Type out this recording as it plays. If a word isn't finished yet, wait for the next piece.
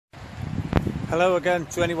Hello again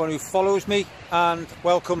to anyone who follows me, and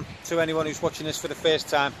welcome to anyone who's watching this for the first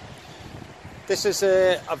time. This is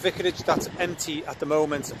a vicarage that's empty at the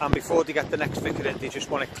moment, and before they get the next vicar in, they just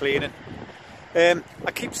want it cleaning. I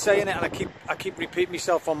keep saying it and I keep repeating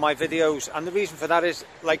myself on my videos, and the reason for that is,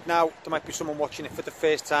 like now, there might be someone watching it for the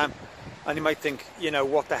first time and you might think, you know,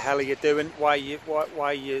 what the hell are you doing? Why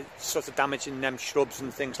are you sort of damaging them shrubs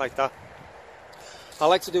and things like that? I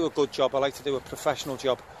like to do a good job, I like to do a professional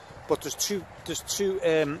job. But there's two it's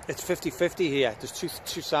 50-50 here. There's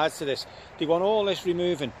two sides to this. They want all this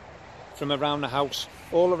removing from around the house,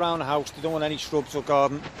 all around the house. They don't want any shrubs or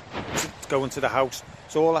garden to go into the house.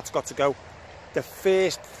 So all that's got to go. The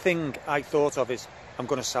first thing I thought of is, I'm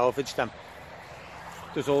going to salvage them.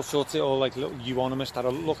 There's all sorts of, all like little euonymus that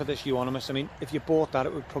look at this euonymus. I mean, if you bought that,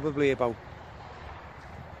 it would probably be about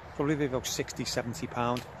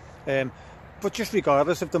 £60-70. But just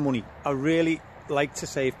regardless of the money, I really like to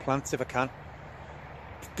save plants if I can.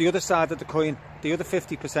 The other side of the coin, the other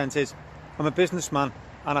 50% is, I'm a businessman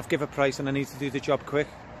and I've given a price and I need to do the job quick.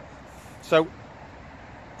 So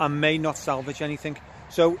I may not salvage anything.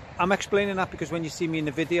 So I'm explaining that because when you see me in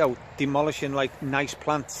the video demolishing like nice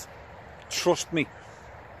plants, trust me,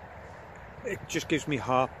 it just gives me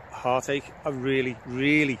heartache. I really,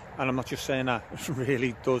 and I'm not just saying that, it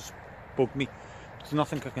really does bug me. There's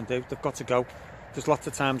nothing I can do. They've got to go. There's lots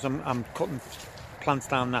of times I'm cutting plants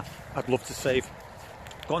down that I'd love to save.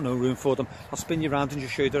 Got no room for them. I'll spin you around and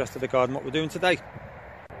just show you the rest of the garden, what we're doing today.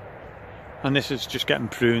 And this is just getting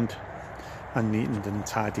pruned and neatened and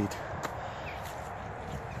tidied.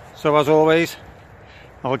 So as always,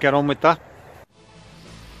 I'll get on with that.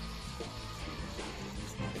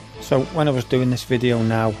 So when I was doing this video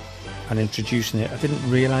now and introducing it, I didn't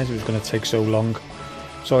realise it was going to take so long.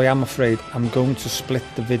 So I am afraid I'm going to split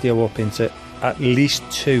the video up into at least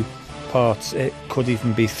 2 parts. It could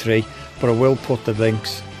even be 3, but I will put the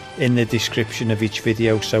links in the description of each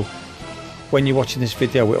video, so when you're watching this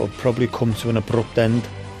video it'll probably come to an abrupt end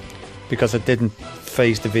because I didn't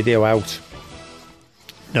phase the video out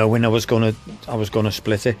knowing I was gonna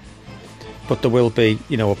split it. But there will be,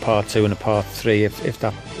 you know, a part 2 and a part 3 if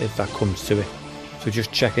that comes to it. So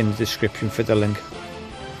just check in the description for the link.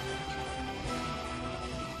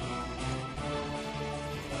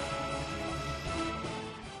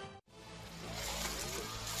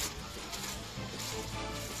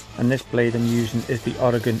 And this blade I'm using is the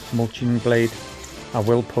Oregon mulching blade. I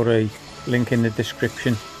will put a link in the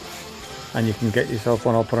description and you can get yourself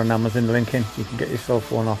one. I'll put an Amazon link in. You can get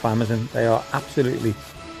yourself one off Amazon. They are absolutely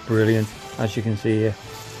brilliant. As you can see here,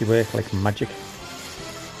 they work like magic.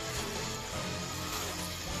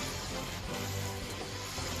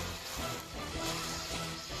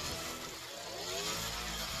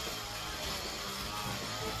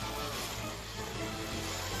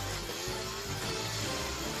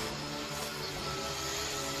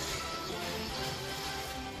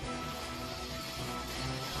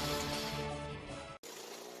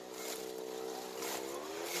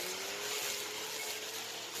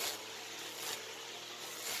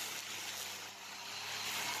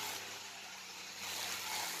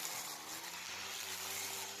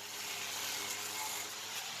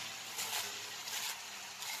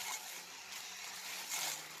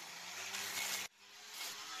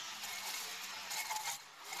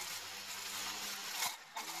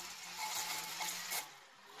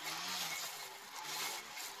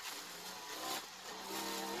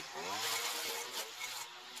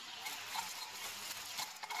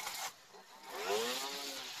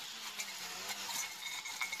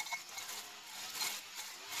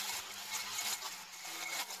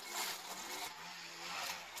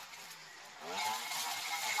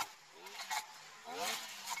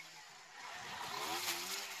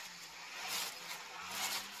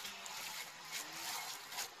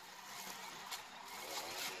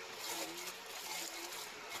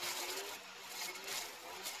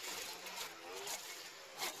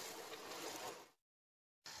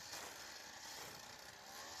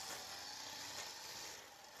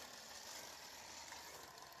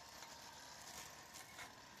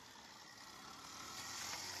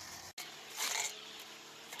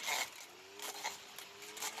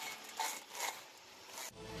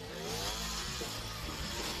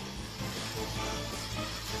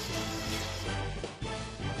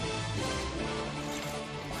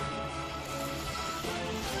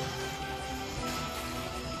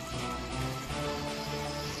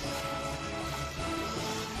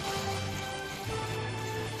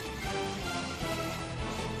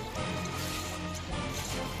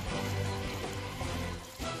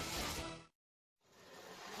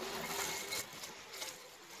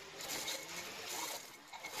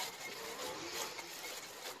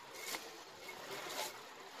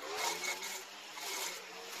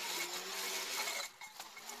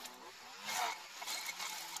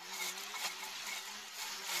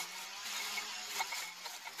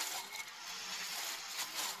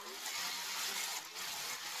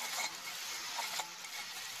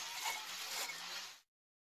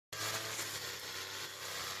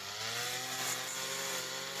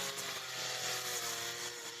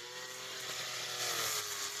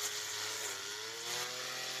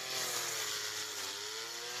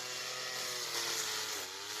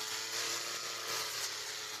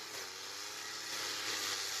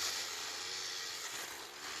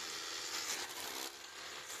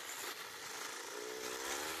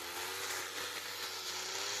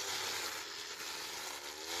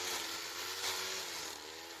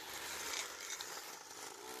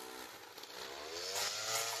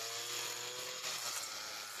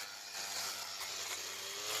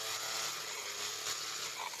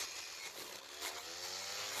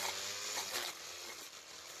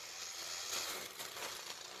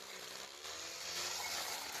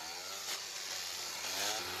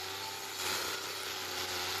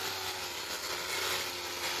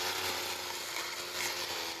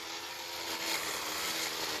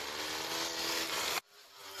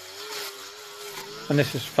 and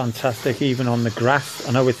this is fantastic even on the grass.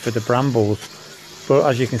 I know it's for the brambles, but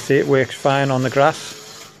as you can see, it works fine on the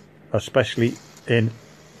grass, especially in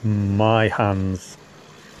my hands.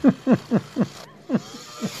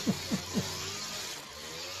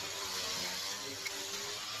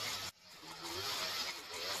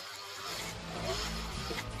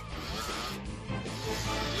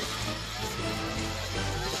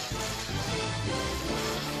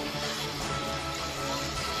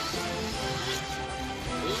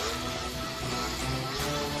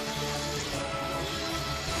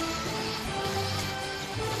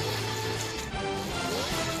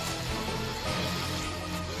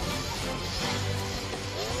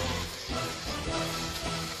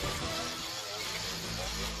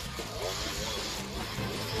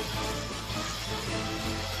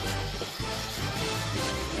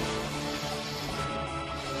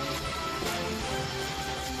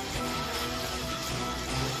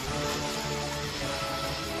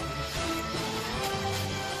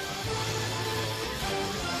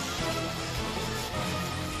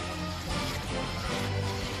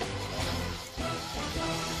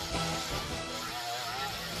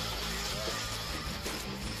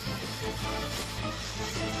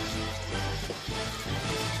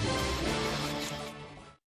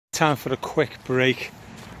 Time for a quick break.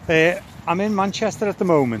 I'm in Manchester at the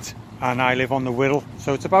moment and I live on the Wirral,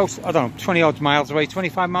 so it's about, I don't know, 20 odd miles away,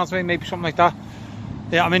 25 miles away, maybe something like that.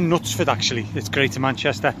 I'm in Knutsford actually, it's Greater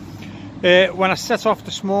Manchester. When I set off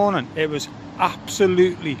this morning, it was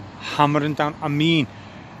absolutely hammering down. I mean,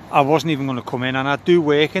 I wasn't even going to come in, and I do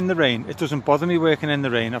work in the rain. It doesn't bother me working in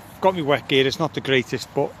the rain. I've got my wet gear, it's not the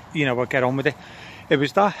greatest, but you know, I'll get on with it. It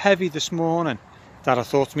was that heavy this morning that I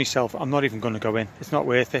thought to myself, I'm not even going to go in, it's not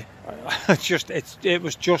worth it. It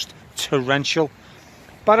was just torrential.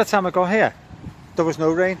 By the time I got here, there was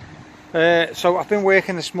no rain. So I've been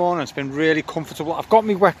working this morning, it's been really comfortable. I've got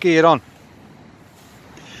my wet gear on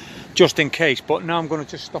just in case, but now I'm going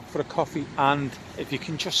to just stop for a coffee, and if you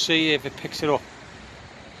can just see if it picks it up,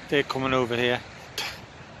 they're coming over here.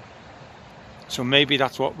 So maybe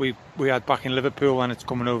that's what we had back in Liverpool, and it's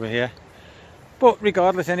coming over here. But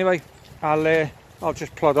regardless, anyway, I'll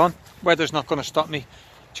just plod on. Weather's not going to stop me.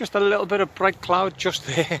 Just a little bit of bright cloud just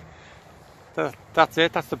there. That's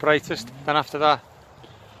it, that's the brightest. Then after that,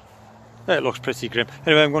 it looks pretty grim.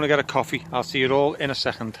 Anyway, I'm going to get a coffee. I'll see you all in a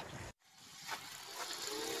second.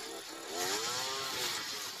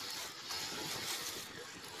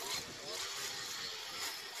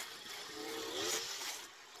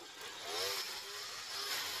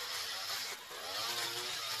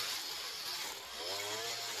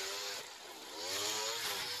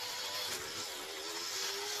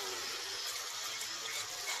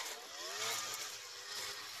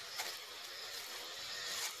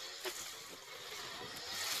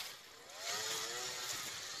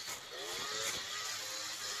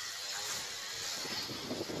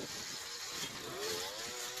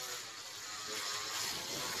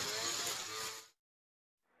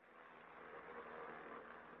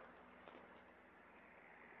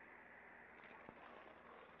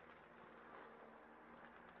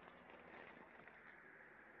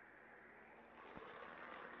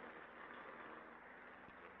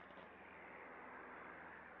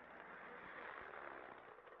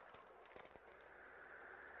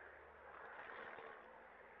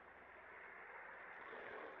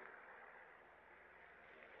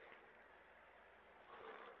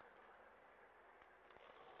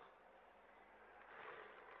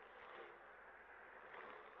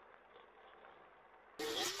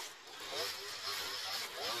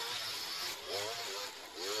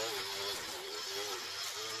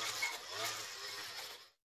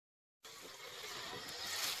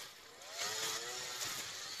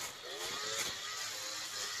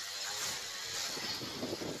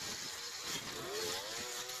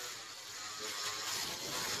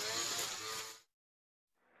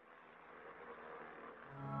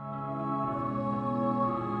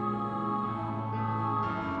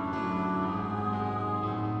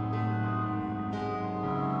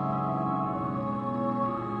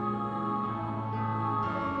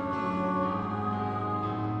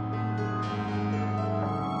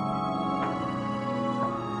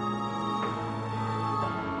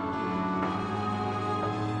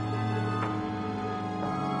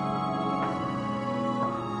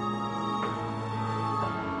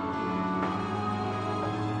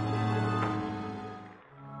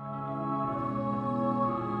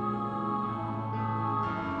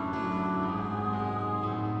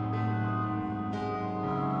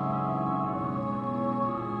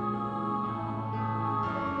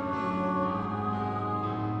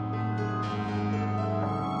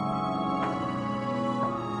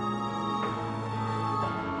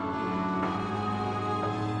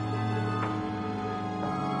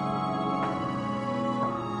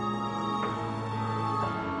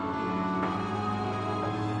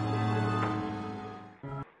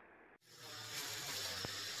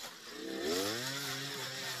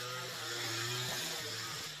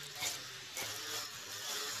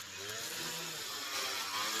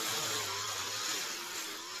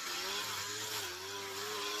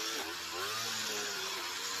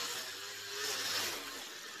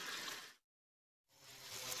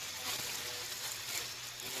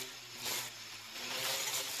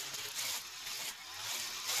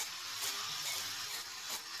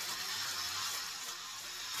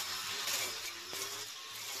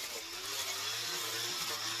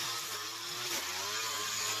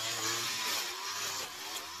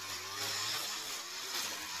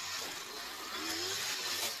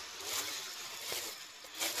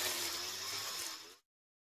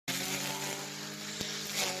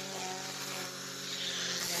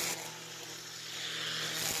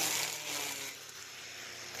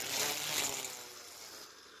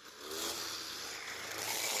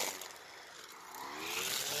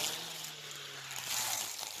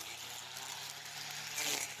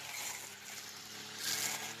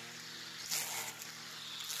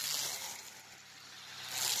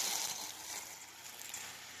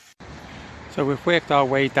 So we've worked our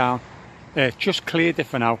way down, just cleared it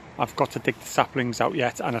for now. I've got to dig the saplings out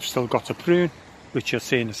yet, and I've still got to prune, which you'll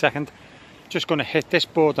see in a second. Just going to hit this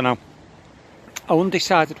border now. I was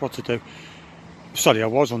undecided what to do.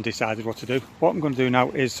 What I'm going to do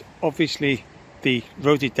now is, obviously the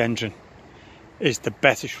rhododendron is the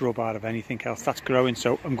better shrub out of anything else that's growing,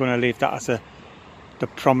 so I'm going to leave that as the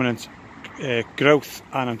prominent growth,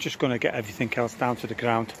 and I'm just going to get everything else down to the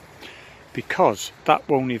ground, because that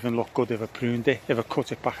won't even look good if I pruned it, if I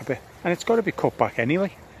cut it back a bit, and it's got to be cut back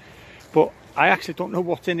anyway. But I actually don't know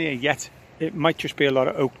what's in here yet. It might just be a lot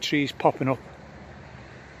of oak trees popping up,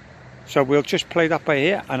 so we'll just play that by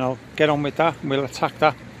ear, and I'll get on with that and we'll attack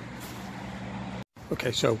that.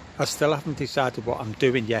 Okay, so I still haven't decided what I'm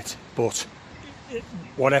doing yet, but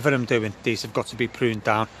whatever I'm doing, these have got to be pruned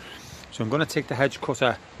down. So I'm going to take the hedge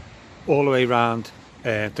cutter all the way around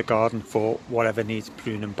the garden for whatever needs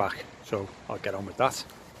pruning back. So I'll get on with that.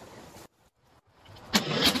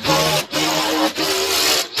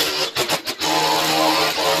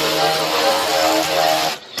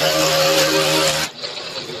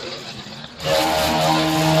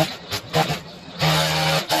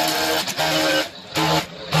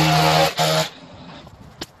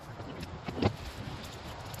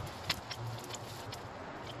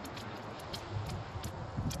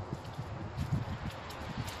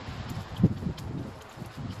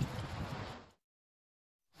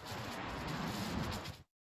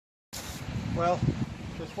 Well,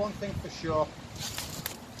 there's one thing for sure,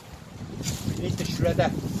 we need the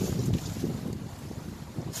shredder.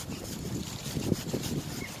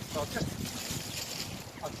 So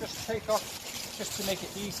I'll just take off, just to make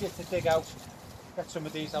it easier to dig out, get some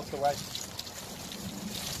of these out the way.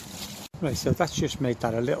 Right, so that's just made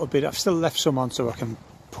that a little bit, I've still left some on so I can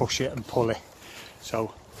push it and pull it.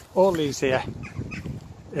 So all these here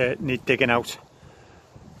need digging out,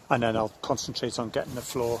 and then I'll concentrate on getting the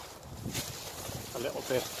floor a little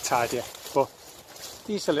bit tidier. But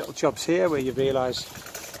these are little jobs here where you realise,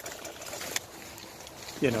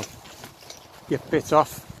 you know, you bit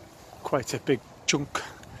off quite a big chunk,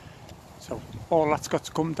 so all that's got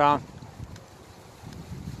to come down.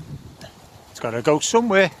 It's got to go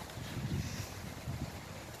somewhere,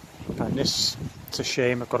 and this, it's a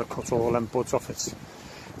shame I've got to cut all them buds off.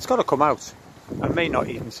 It's got to come out. I may not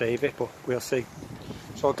even save it, but we'll see.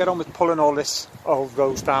 So I'll get on with pulling all this old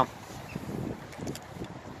rows down.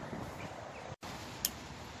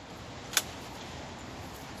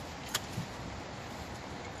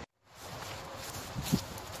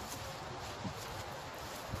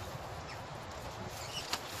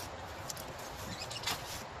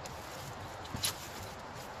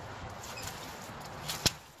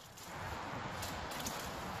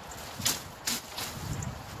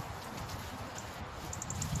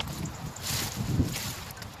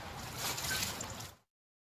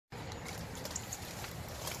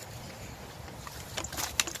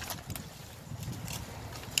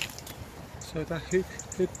 So that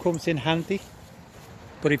hook comes in handy,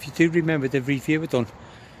 but if you do remember the review I done,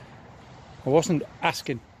 I wasn't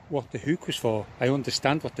asking what the hook was for. I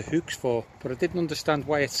understand what the hook's for, but I didn't understand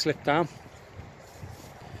why it slipped down,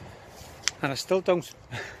 and I still don't.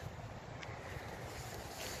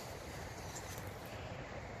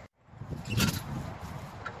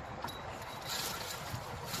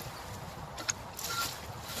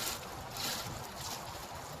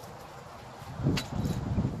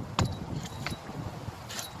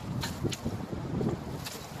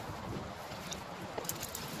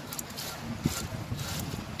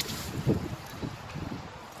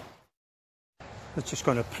 I'm just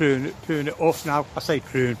going to prune it off now. I say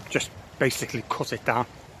prune, just basically cut it down.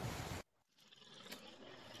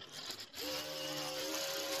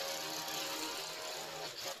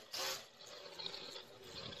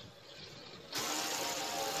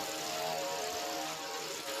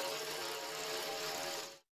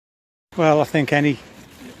 Well, I think any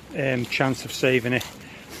chance of saving it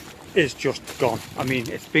is just gone. I mean,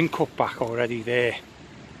 it's been cut back already there,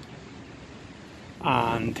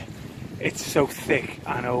 and it's so thick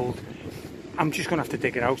and old. I'm just going to have to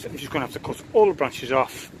dig it out. I'm just going to have to cut all the branches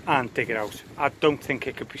off and dig it out. I don't think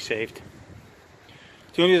it could be saved.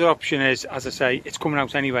 The only other option is, as I say, it's coming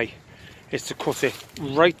out anyway, is to cut it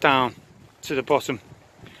right down to the bottom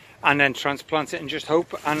and then transplant it and just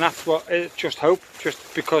hope. And that's what, just hope,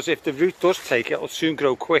 just because if the root does take it, it'll soon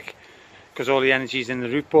grow quick because all the energy is in the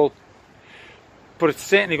root ball. But it's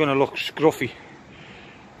certainly going to look scruffy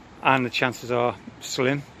and the chances are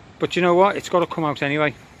slim. But you know what, it's got to come out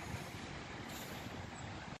anyway.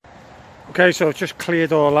 Okay, so I've just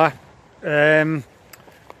cleared all that.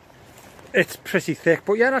 It's pretty thick,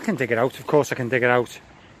 but yeah, I can dig it out. Of course I can dig it out,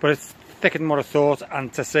 but it's thicker than what I thought,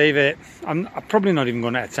 and to save it, I'm probably not even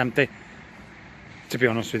going to attempt it, to be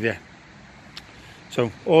honest with you.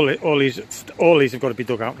 So all these have got to be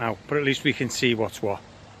dug out now, but at least we can see what's what.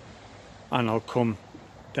 And I'll come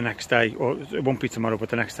the next day, or it won't be tomorrow, but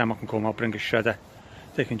the next time I can come, I'll bring a shredder.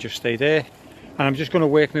 They can just stay there. And I'm just going to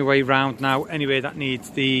work my way round now anyway that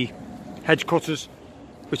needs the hedge cutters,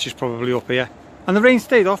 which is probably up here. And the rain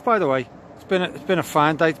stayed off, by the way. It's been a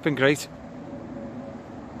fine day. It's been great.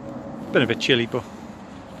 It's been a bit chilly, but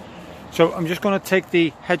so I'm just going to take the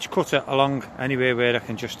hedge cutter along anywhere where I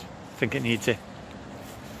can just think it needs it.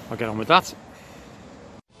 I'll get on with that.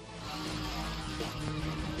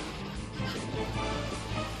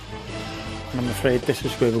 I'm afraid this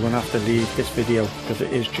is where we're going to have to leave this video because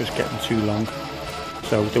it is just getting too long.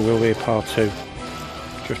 So there will be a part 2.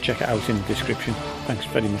 Just check it out in the description. Thanks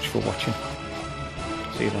very much for watching.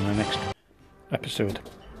 See you on the next episode.